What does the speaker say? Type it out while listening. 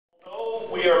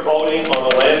We are voting on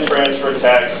a land transfer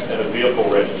tax and a vehicle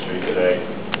registry today.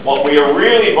 What we are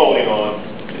really voting on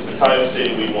is the kind of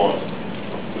city we want.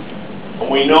 And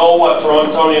we know what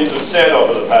Torontonians have said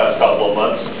over the past couple of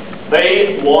months.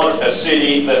 They want a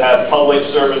city that has public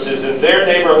services in their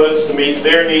neighborhoods to meet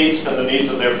their needs and the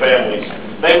needs of their families.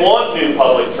 They want new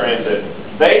public transit.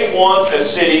 They want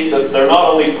a city that they're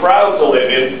not only proud to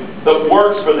live in, that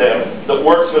works for them, that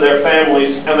works for their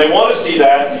families, and they want to see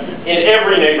that in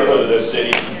every neighborhood of this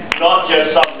city, not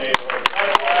just some neighborhoods.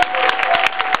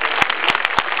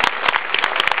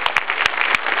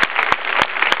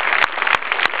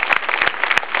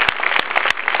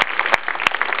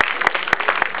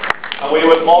 And we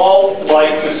would all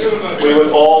like to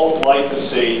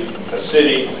see a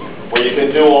city where you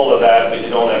can do all of that, but you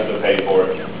don't have to pay for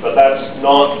it. But that's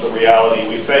not the reality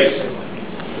we face.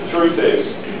 The truth is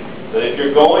that if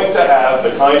you're going to have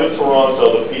the kind of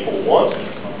Toronto that people want,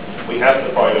 we have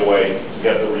to find a way to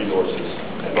get the resources.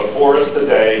 And before us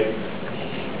today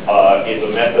is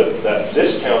a method that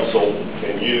this council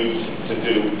can use to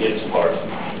do its part.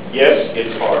 Yes,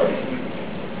 it's hard.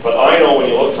 But I know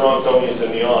when you look Torontonians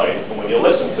in the eye, and when you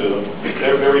listen to them,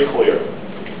 they're very clear.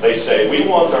 They say, we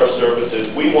want our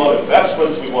services, we want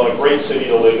investments, we want a great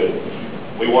city to live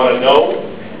in. We want to know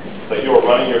that you're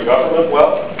running your government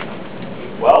well.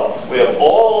 Well, we have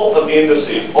all of the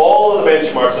indices, all of the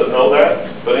benchmarks that know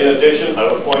that, but in addition,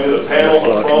 I've appointed a panel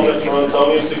of prominent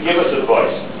Torontonians to give us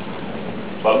advice.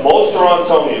 But most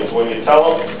Torontonians, when you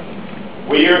tell them,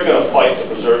 we are going to fight to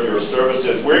preserve your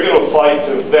services, we're going to fight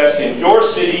to invest in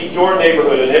your city, your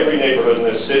neighborhood, and every neighborhood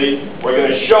in this city, we're going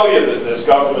to show you that this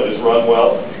government is run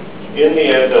well, in the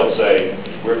end they'll say,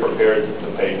 we're prepared to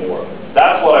pay more.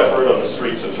 That's what I've heard on the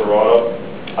streets of Toronto.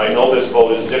 I know this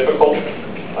vote is difficult.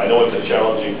 I know it's a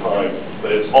challenging time,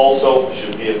 but it also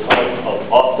should be a time of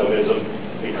optimism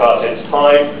because it's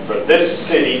time for this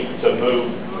city to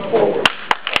move forward.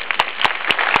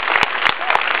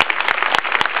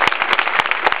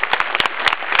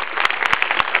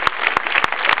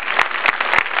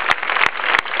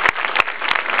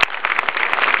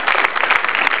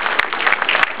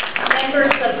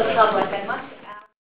 Members of the public, I must